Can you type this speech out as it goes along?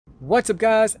What's up,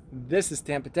 guys? This is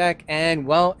Tampatec, and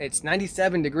well, it's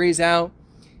 97 degrees out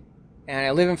and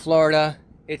I live in Florida.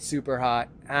 It's super hot.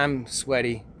 I'm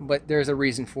sweaty, but there's a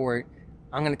reason for it.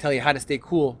 I'm going to tell you how to stay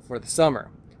cool for the summer,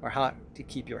 or how to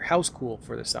keep your house cool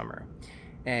for the summer.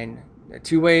 And the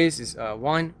two ways is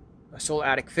one, a solar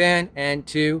attic fan, and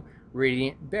two,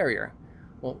 radiant barrier.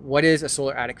 Well, what is a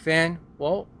solar attic fan?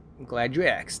 Well, I'm glad you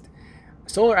asked. A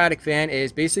solar attic fan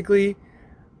is basically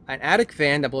an attic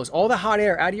fan that blows all the hot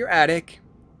air out of your attic,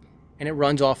 and it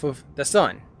runs off of the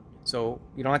sun. So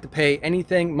you don't have to pay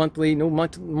anything monthly, no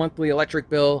monthly electric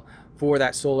bill for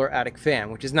that solar attic fan,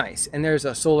 which is nice. And there's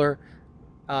a solar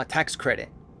tax credit,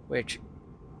 which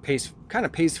kind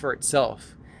of pays for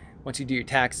itself once you do your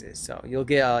taxes. So you'll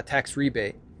get a tax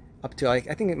rebate up to, like,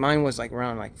 I think mine was like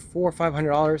around like $400 or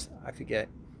 $500, I forget.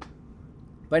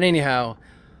 But anyhow,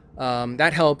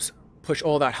 that helps push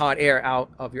all that hot air out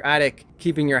of your attic,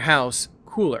 keeping your house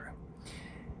cooler.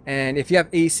 And if you have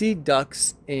AC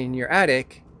ducts in your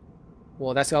attic,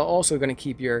 well, that's also going to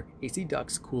keep your AC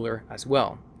ducts cooler as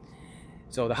well.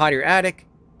 So the hotter your attic,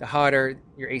 the hotter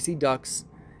your AC ducts,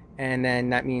 and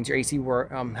then that means your AC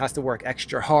has to work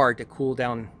extra hard to cool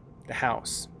down the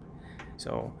house.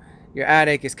 So your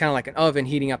attic is kind of like an oven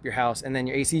heating up your house, and then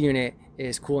your AC unit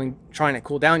is trying to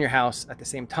cool down your house at the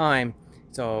same time.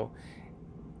 So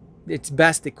it's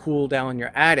best to cool down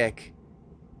your attic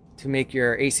to make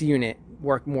your AC unit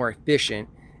work more efficient,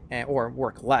 or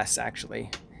work less,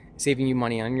 actually, saving you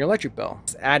money on your electric bill.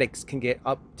 Attics can get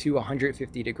up to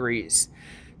 150 degrees.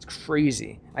 It's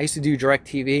crazy. I used to do direct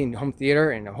TV and home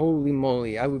theater, and holy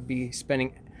moly, I would be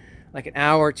spending like an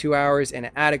hour, 2 hours in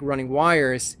an attic running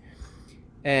wires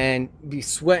and be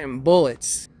sweating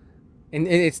bullets. And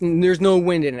there's no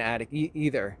wind in an attic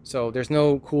either, so there's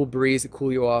no cool breeze to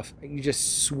cool you off. You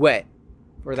just sweat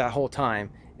for that whole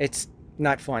time. It's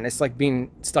not fun. It's like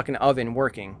being stuck in an oven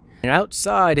working. And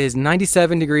outside is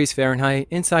 97 degrees Fahrenheit.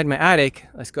 Inside my attic,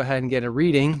 let's go ahead and get a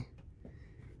reading.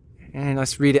 And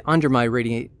let's read it under my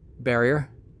radiant barrier.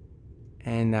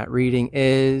 And that reading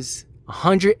is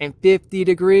 150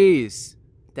 degrees.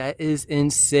 That is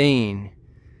insane,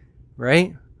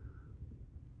 right?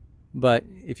 But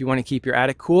if you want to keep your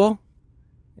attic cool,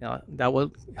 that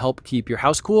will help keep your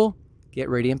house cool, get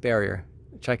radiant barrier.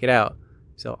 Check it out.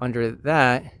 So under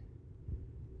that,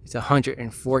 it's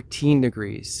 114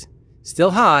 degrees.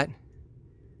 Still hot.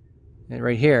 And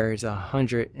right here is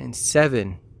 107,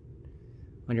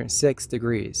 106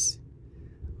 degrees,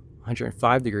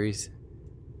 105 degrees.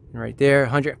 And right there,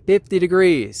 150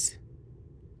 degrees.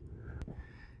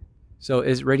 So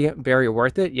is radiant barrier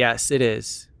worth it? Yes, it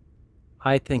is.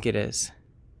 I think it is.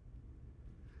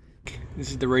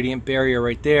 This is the radiant barrier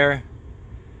right there.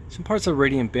 Some parts of the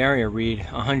radiant barrier read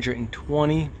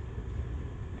 120.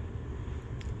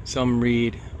 Some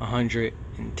read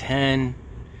 110.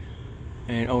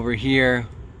 And over here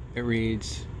it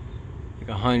reads like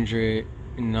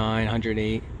 109,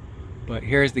 108. But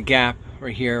here's the gap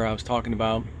right here I was talking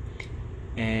about.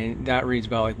 And that reads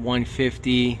about like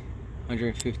 150,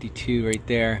 152 right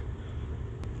there.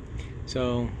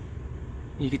 So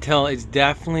you can tell it's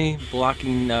definitely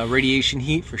blocking radiation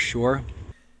heat for sure.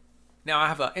 Now I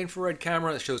have an infrared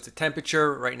camera that shows the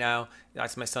temperature right now.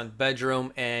 That's my son's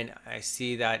bedroom, and I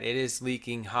see that it is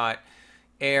leaking hot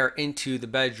air into the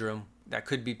bedroom. That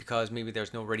could be because maybe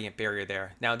there's no radiant barrier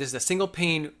there. Now this is a single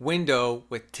pane window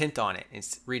with tint on it.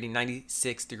 It's reading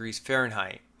 96 degrees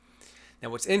Fahrenheit.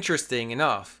 Now what's interesting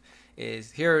enough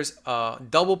is here's a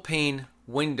double pane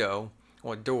window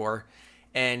or door,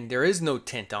 and there is no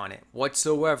tint on it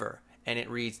whatsoever, and it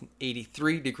reads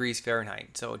 83 degrees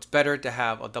Fahrenheit. So it's better to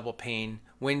have a double pane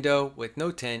window with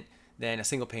no tint than a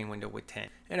single pane window with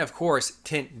tint. And of course,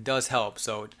 tint does help,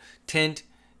 so tint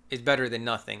is better than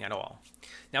nothing at all.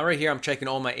 Now right here, I'm checking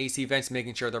all my AC vents,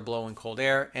 making sure they're blowing cold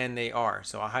air, and they are,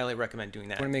 so I highly recommend doing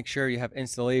that. You want to make sure you have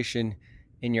insulation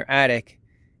in your attic,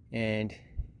 and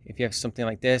if you have something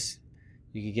like this,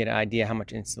 you can get an idea how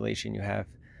much insulation you have.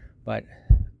 But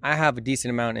I have a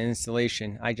decent amount of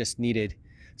insulation. I just needed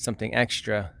something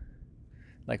extra,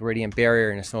 like radiant barrier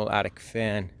and a solar attic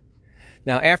fan.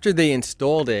 Now after they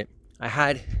installed it, I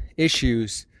had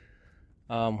issues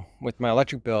with my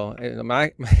electric bill.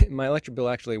 My electric bill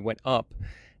actually went up,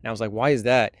 and I was like, why is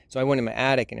that? So I went in my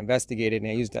attic and investigated,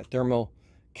 and I used that thermal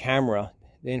camera,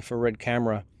 the infrared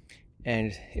camera,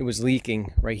 and it was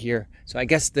leaking right here. So I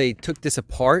guess they took this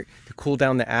apart to cool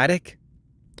down the attic,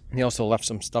 and they also left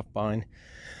some stuff behind.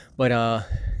 But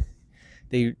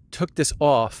they took this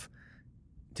off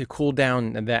to cool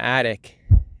down the attic,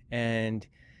 and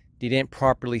they didn't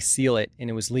properly seal it, and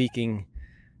it was leaking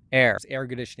air. It was air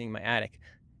conditioning my attic,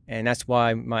 and that's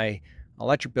why my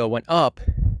electric bill went up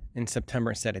in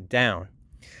September and set it down.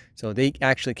 So they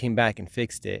actually came back and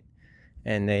fixed it,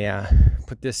 and they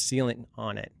put this sealant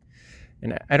on it.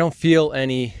 And I don't feel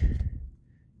any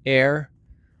air.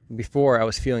 Before I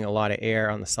was feeling a lot of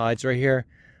air on the sides right here,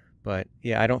 but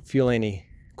yeah, I don't feel any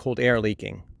cold air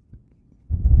leaking.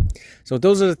 So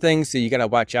those are the things that you got to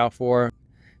watch out for.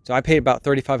 So I paid about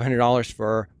 $3,500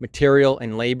 for material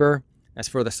and labor. That's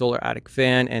for the solar attic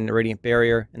fan and the radiant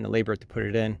barrier and the labor to put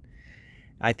it in.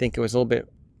 I think it was a little bit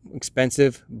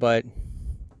expensive, but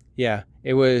yeah,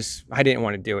 it was, I didn't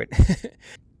want to do it.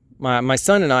 my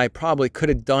son and I probably could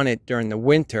have done it during the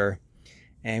winter,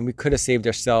 and we could have saved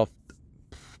ourselves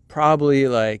probably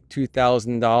like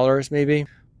 $2,000 maybe,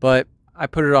 but I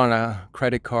put it on a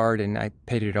credit card and I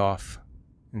paid it off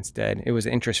instead. It was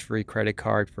an interest-free credit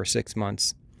card for 6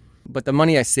 months. But the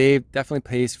money I saved definitely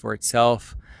pays for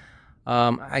itself.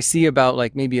 I see about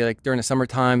like maybe like during the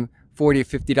summertime, $40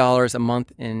 or $50 a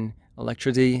month in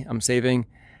electricity I'm saving.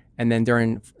 And then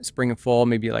during spring and fall,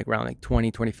 maybe like around like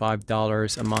 $20,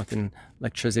 $25 a month in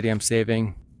electricity I'm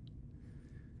saving.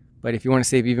 But if you want to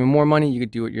save even more money, you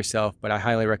could do it yourself. But I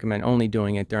highly recommend only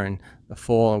doing it during the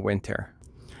fall and winter.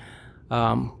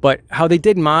 But how they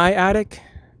did my attic,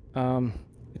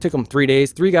 it took them 3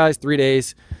 days, 3 guys, 3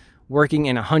 days, working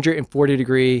in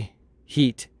 140-degree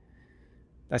heat.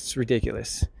 That's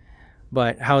ridiculous.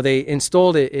 But how they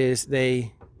installed it is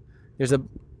there's a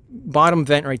bottom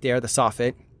vent right there, the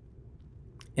soffit,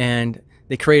 and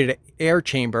they created an air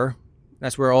chamber.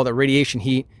 That's where all the radiation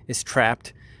heat is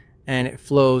trapped, and it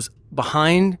flows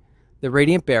behind the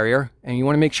radiant barrier. And you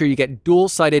want to make sure you get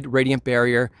dual-sided radiant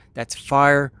barrier that's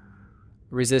fire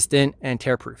resistant and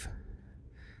tear-proof.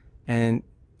 And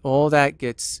all that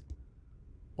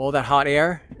hot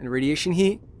air and radiation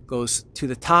heat goes to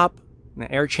the top, and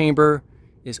the air chamber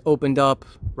is opened up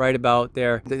right about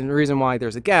there. The reason why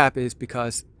there's a gap is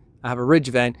because I have a ridge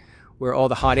vent where all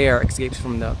the hot air escapes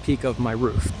from the peak of my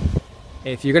roof.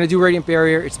 If you're going to do radiant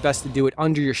barrier, it's best to do it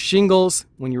under your shingles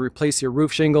when you replace your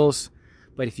roof shingles.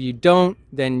 But if you don't,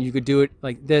 then you could do it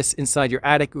like this inside your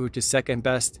attic, which is second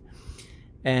best.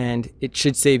 And it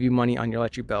should save you money on your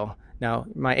electric bill. Now,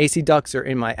 my AC ducts are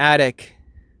in my attic.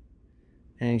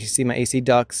 And you see my AC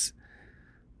ducts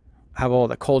have all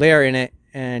the cold air in it.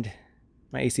 And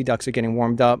my AC ducts are getting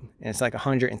warmed up. And it's like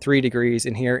 103 degrees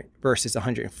in here versus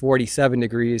 147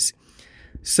 degrees.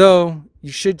 So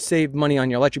you should save money on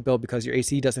your electric bill because your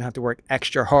AC doesn't have to work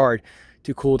extra hard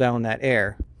to cool down that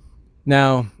air.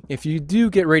 Now, if you do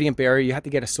get radiant barrier, you have to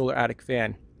get a solar attic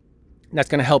fan. That's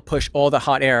going to help push all the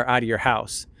hot air out of your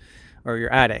house or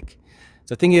your attic.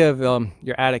 So think of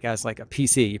your attic as like a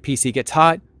PC. Your PC gets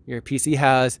hot, your PC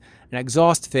has an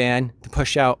exhaust fan to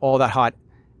push out all that hot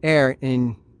air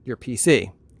in your PC.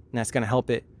 And that's going to help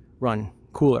it run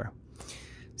cooler.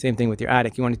 Same thing with your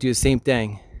attic. You want to do the same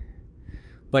thing.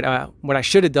 But what I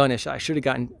should have done is I should have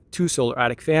gotten 2 solar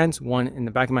attic fans, one in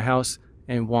the back of my house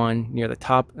and one near the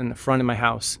top and the front of my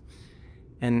house.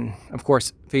 And of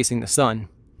course, facing the sun.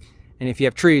 And if you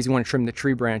have trees, you want to trim the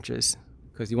tree branches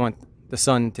because you want the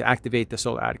sun to activate the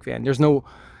solar attic fan. There's no,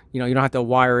 you don't have to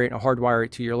wire it or hardwire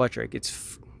it to your electric.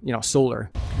 It's,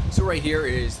 solar. So right here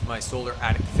is my solar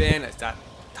attic fan. It's that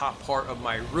top part of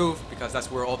my roof because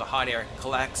that's where all the hot air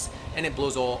collects and it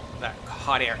blows all that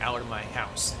hot air out of my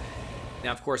house.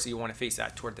 Now, of course, you want to face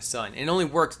that toward the sun. It only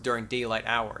works during daylight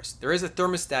hours. There is a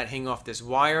thermostat hanging off this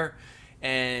wire,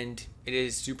 and it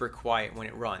is super quiet when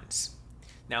it runs.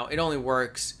 Now, it only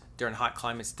works during hot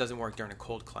climates. It doesn't work during the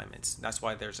cold climates. That's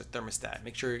why there's a thermostat.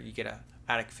 Make sure you get an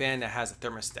attic fan that has a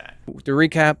thermostat. To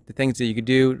recap, the things that you could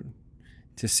do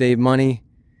to save money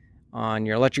on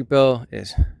your electric bill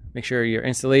is make sure your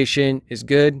installation is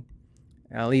good,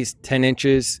 at least 10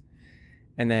 inches,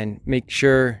 and then make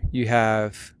sure you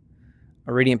have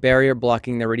a radiant barrier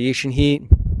blocking the radiation heat,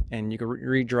 and you can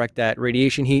redirect that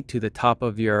radiation heat to the top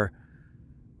of your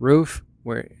roof,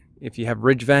 where if you have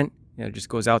ridge vent, it just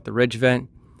goes out the ridge vent,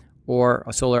 or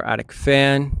a solar attic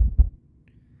fan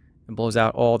and blows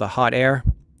out all the hot air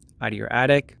out of your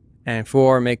attic. And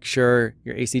 4, make sure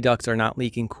your AC ducts are not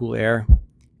leaking cool air.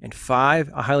 And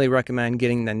 5, I highly recommend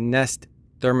getting the Nest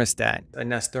thermostat. A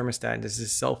Nest thermostat, this is a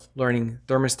self-learning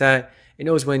thermostat. It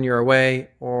knows when you're away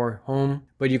or home,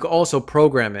 but you can also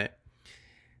program it.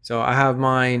 So I have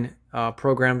mine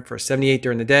programmed for 78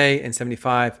 during the day and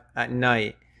 75 at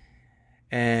night.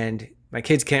 And my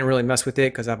kids can't really mess with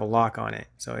it because I have a lock on it.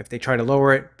 So if they try to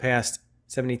lower it past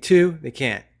 72, they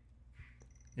can't.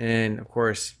 And of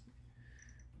course,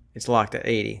 it's locked at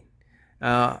 80.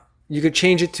 You could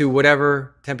change it to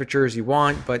whatever temperatures you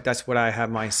want, but that's what I have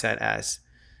mine set as.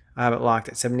 I have it locked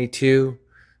at 72,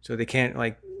 so they can't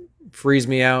freeze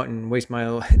me out and waste my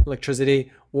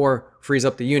electricity, or freeze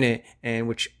up the unit, and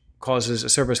which causes a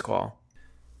service call.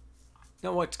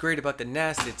 Now what's great about the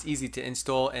Nest, it's easy to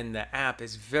install and the app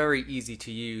is very easy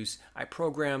to use. I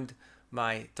programmed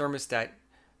my thermostat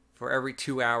for every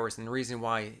 2 hours, and the reason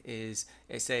why is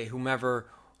I say whomever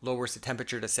lowers the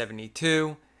temperature to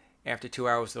 72, after 2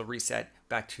 hours they'll reset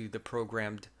back to the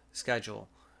programmed schedule.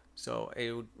 So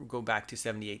it will go back to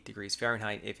 78 degrees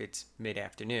Fahrenheit if it's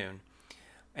mid-afternoon.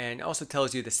 And it also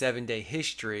tells you the 7-day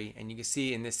history, and you can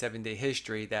see in this 7-day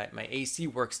history that my AC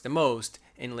works the most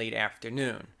in late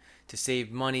afternoon. To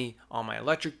save money on my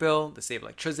electric bill, to save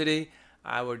electricity,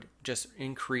 I would just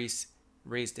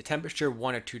raise the temperature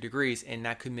 1 or 2 degrees, and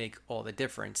that could make all the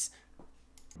difference.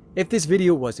 If this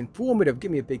video was informative, give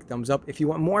me a big thumbs up. If you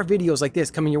want more videos like this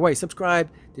coming your way, subscribe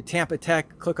to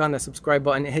Tampatec, click on the subscribe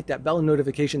button and hit that bell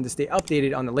notification to stay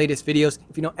updated on the latest videos.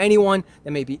 If you know anyone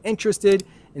that may be interested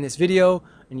in this video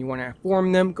and you want to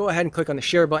inform them, go ahead and click on the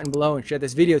share button below and share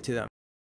this video to them.